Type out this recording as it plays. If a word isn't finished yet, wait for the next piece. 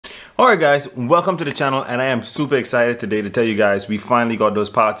Alright guys, welcome to the channel, and I am super excited today to tell you guys we finally got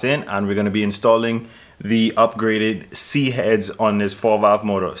those parts in and we're going to be installing the upgraded C heads on this 4-valve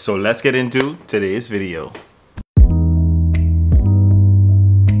motor. So let's get into today's video.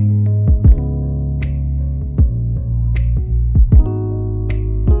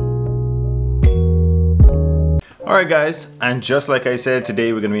 Alright guys, and just like I said,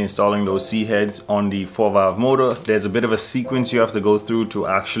 today we're going to be installing those C heads on the 4-valve motor. There's a bit of a sequence you have to go through to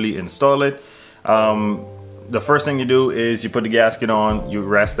actually install it. The first thing you do is you put the gasket on, you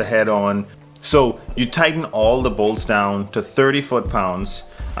rest the head on. So you tighten all the bolts down to 30 foot-pounds,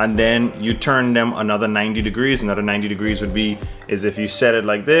 and then you turn them another 90 degrees. Another 90 degrees would be is if you set it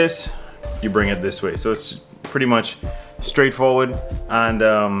like this, you bring it this way. So it's pretty much straightforward,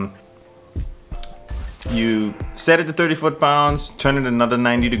 and you set it to 30 foot-pounds, turn it another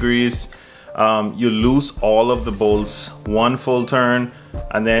 90 degrees. You loose all of the bolts one full turn,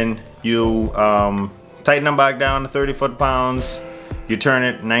 and then you tighten them back down to 30 foot-pounds. You turn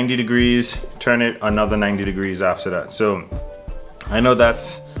it 90 degrees, turn it another 90 degrees after that. So I know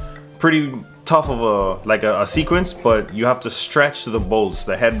that's pretty tough of a sequence, but you have to stretch the bolts,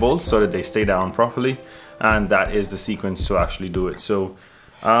 the head bolts, so that they stay down properly, and that is the sequence to actually do it. So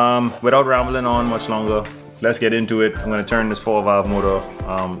without rambling on much longer, let's get into it. I'm going to turn this 4-valve motor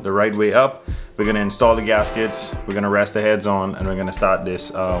the right way up. We're going to install the gaskets, we're going to rest the heads on, and we're going to start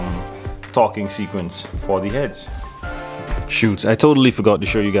this torquing sequence for the heads. Shoots, I totally forgot to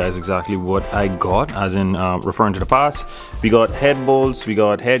show you guys exactly what I got, as in referring to the parts. We got head bolts, we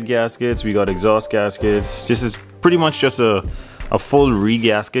got head gaskets, we got exhaust gaskets. This is pretty much just a full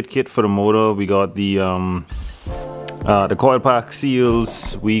re-gasket kit for the motor. We got the coil pack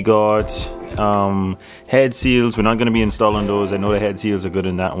seals, we got head seals. We're not going to be installing those. I know the head seals are good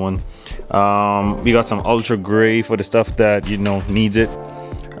in that one. We got some ultra gray for the stuff that needs it.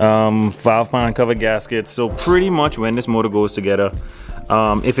 Valve pan cover gaskets. So pretty much when this motor goes together,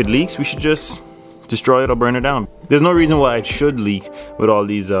 if it leaks, we should just destroy it or burn it down. There's no reason why it should leak with all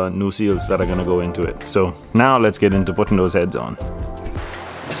these new seals that are going to go into it. So now let's get into putting those heads on.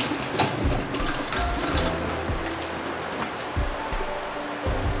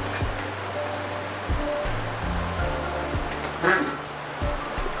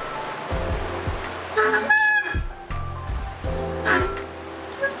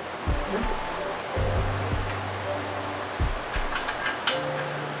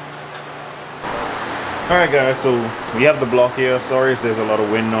 Alright guys, so we have the block here. Sorry if there's a lot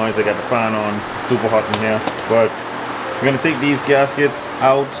of wind noise. I got the fan on. It's super hot in here. But we're going to take these gaskets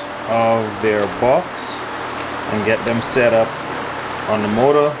out of their box and get them set up on the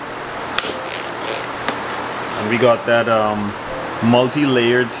motor. And we got that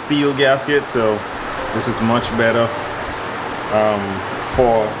multi-layered steel gasket, so this is much better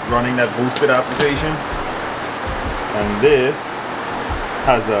for running that boosted application. And this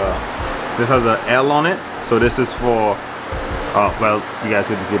has a L on it, so this is for well, you guys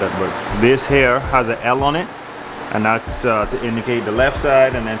couldn't see that, but this here has an L on it, and that's to indicate the left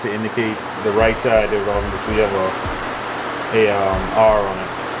side, and then to indicate the right side. There's obviously have a R on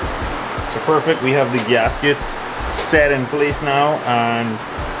it. So perfect. We have the gaskets set in place now, and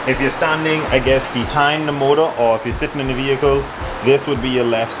if you're standing, I guess, behind the motor, or if you're sitting in the vehicle, this would be your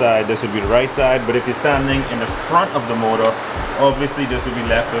left side, this would be the right side. But if you're standing in the front of the motor, obviously this would be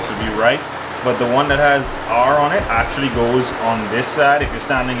left, this would be right. But the one that has R on it actually goes on this side. If you're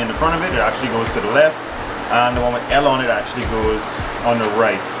standing in the front of it, it actually goes to the left, and the one with L on it actually goes on the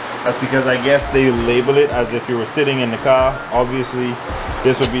right. That's because I guess they label it as if you were sitting in the car. Obviously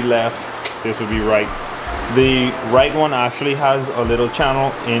this would be left, this would be right. The right one actually has a little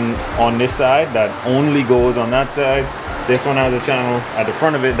channel on this side that only goes on that side. This one has a channel at the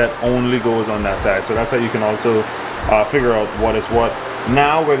front of it that only goes on that side. So that's how you can also figure out what is what.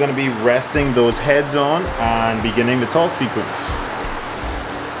 Now we're going to be resting those heads on and beginning the torque sequence.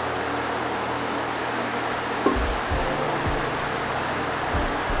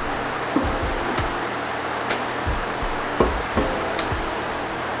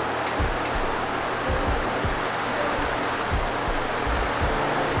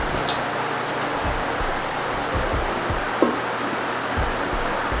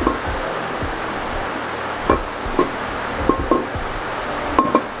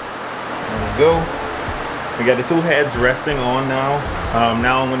 Go. We got the two heads resting on now.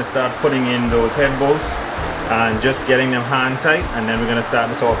 Now I'm going to start putting in those head bolts and just getting them hand tight, and then we're going to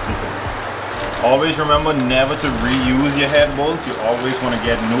start the torque sequence. Always remember never to reuse your head bolts. You always want to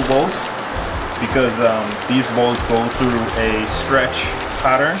get new bolts, because these bolts go through a stretch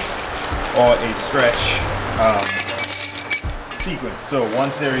pattern or a stretch sequence. So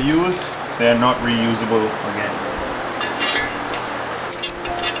once they're used, they're not reusable again.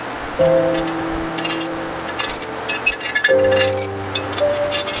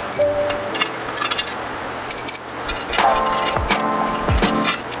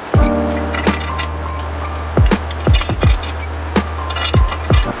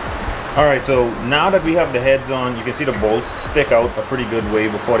 Alright, so now that we have the heads on, you can see the bolts stick out a pretty good way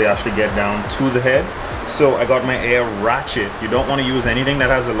before they actually get down to the head. So I got my air ratchet. You don't want to use anything that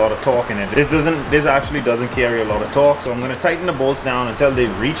has a lot of torque in it. This actually doesn't carry a lot of torque, so I'm going to tighten the bolts down until they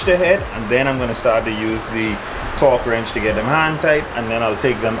reach the head, and then I'm going to start to use the torque wrench to get them hand tight, and then I'll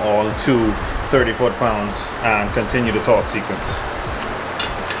take them all to 30 foot-pounds and continue the torque sequence.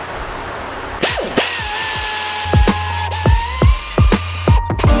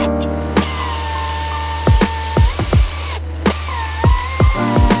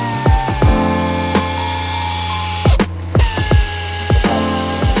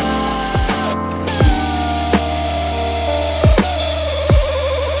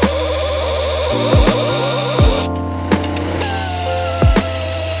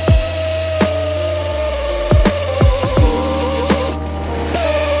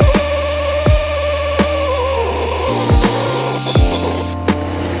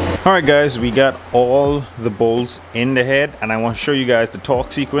 Alright guys, we got all the bolts in the head, and I want to show you guys the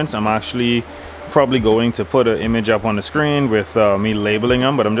torque sequence. I'm actually probably going to put an image up on the screen with me labeling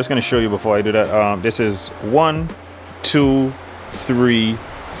them, but I'm just going to show you before I do that. This is 1, 2, 3,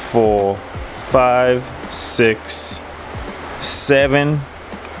 4, 5, 6, 7,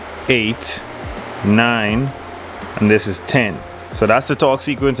 8, 9, and this is 10. So that's the torque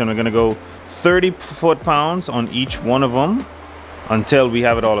sequence, and we're going to go 30 foot-pounds on each one of them until we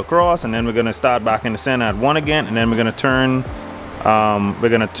have it all across, and then we're going to start back in the center at 1 again, and then we're going to turn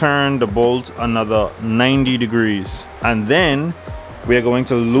the bolt another 90 degrees, and then we are going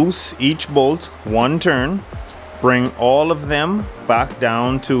to loose each bolt 1 turn, bring all of them back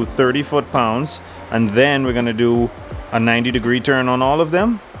down to 30 foot-pounds, and then we're going to do a 90-degree turn on all of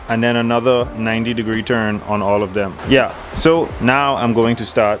them, and then another 90-degree turn on all of them. Yeah, so now I'm going to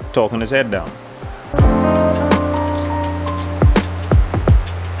start torquing his head down.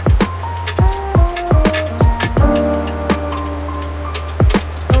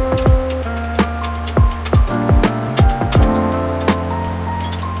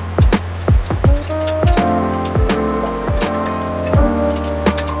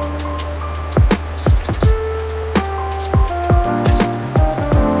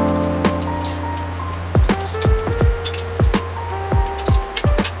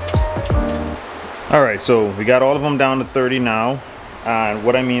 Alright, so we got all of them down to 30 now, and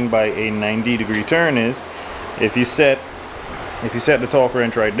what I mean by a 90-degree turn is if you set the torque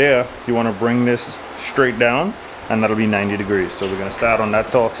wrench right there, you want to bring this straight down, and that'll be 90 degrees. So we're going to start on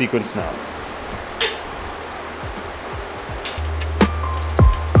that torque sequence now.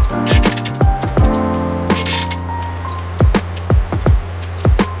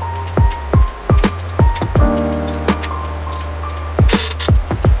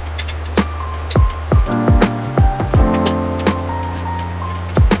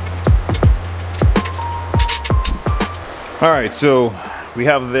 Alright, so we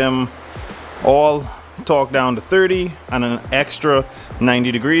have them all torqued down to 30 and an extra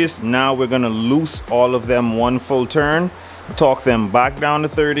 90 degrees. Now we're going to loose all of them 1 full turn, torque them back down to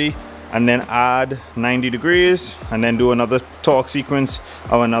 30, and then add 90 degrees, and then do another torque sequence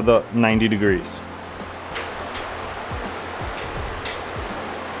of another 90 degrees.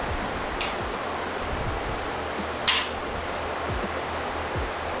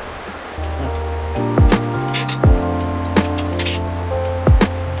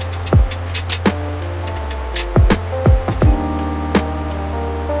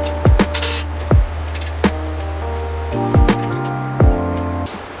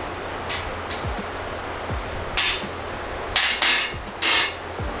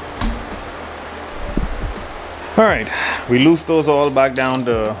 Alright, we loosed those all back down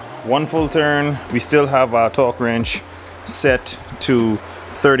to 1 full turn. We still have our torque wrench set to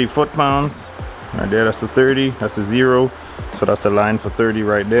 30 foot-pounds. Right there, that's the 30, that's the 0. So that's the line for 30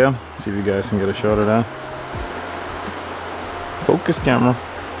 right there. See if you guys can get a shot of that. Focus camera.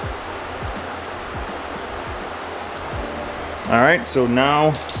 Alright, so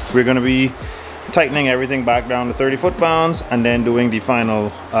now we're going to be tightening everything back down to 30 foot-pounds and then doing the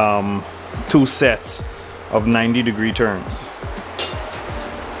final 2 sets of 90-degree turns.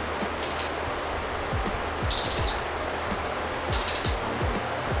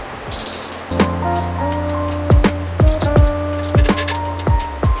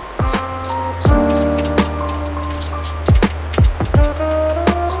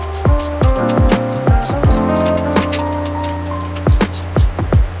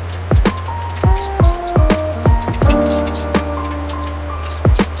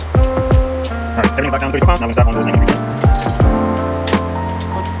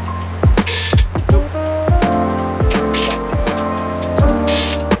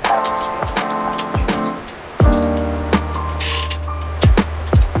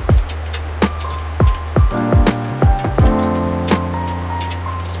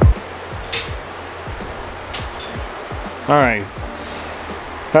 All right,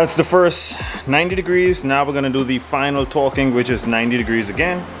 that's the first 90 degrees. Now we're gonna do the final torquing, which is 90 degrees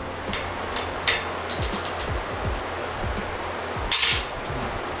again.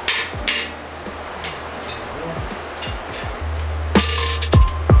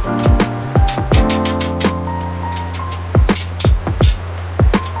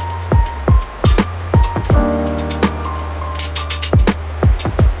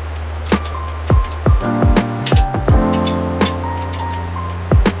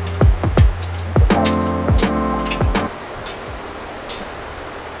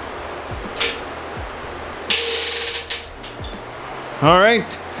 All right,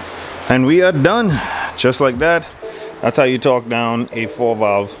 and we are done. Just like that. That's how you torque down a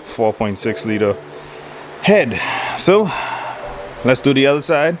 4-valve 4.6 liter head. So let's do the other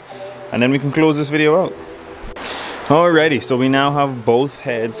side and then we can close this video out. Alrighty, so we now have both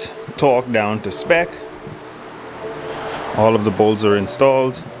heads torqued down to spec. All of the bolts are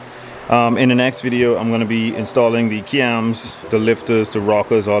installed. In the next video I'm going to be installing the cams, the lifters, the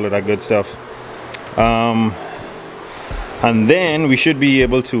rockers, all of that good stuff. And then we should be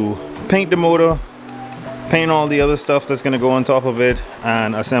able to paint the motor, paint all the other stuff that's going to go on top of it,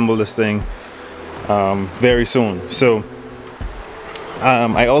 and assemble this thing very soon. So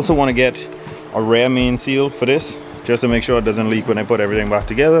I also want to get a rear main seal for this, just to make sure it doesn't leak when I put everything back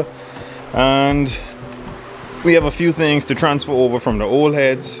together. And we have a few things to transfer over from the old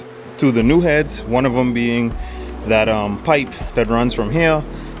heads to the new heads, one of them being that pipe that runs from here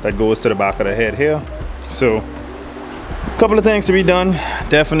that goes to the back of the head here. So couple of things to be done.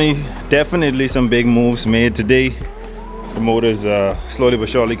 Definitely some big moves made today. The motor's slowly but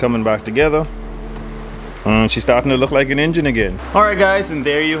surely coming back together. She's starting to look like an engine again. Alright guys, and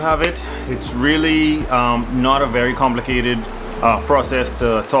there you have it. It's really not a very complicated process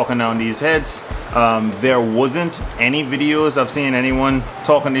to torquing down these heads. There wasn't any videos I've seen anyone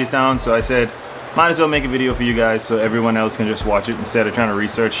torquing these down, so I said might as well make a video for you guys so everyone else can just watch it instead of trying to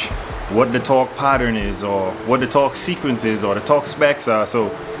research what the torque pattern is or what the torque sequence is or the torque specs are. So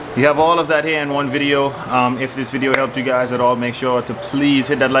you have all of that here in one video. If this video helped you guys at all, make sure to please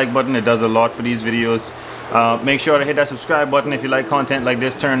hit that like button. It does a lot for these videos. Make sure to hit that subscribe button if you like content like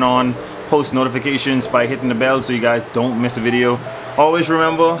this. Turn on post notifications by hitting the bell so you guys don't miss a video. Always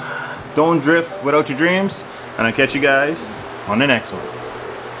remember, don't drift without your dreams, and I'll catch you guys on the next one.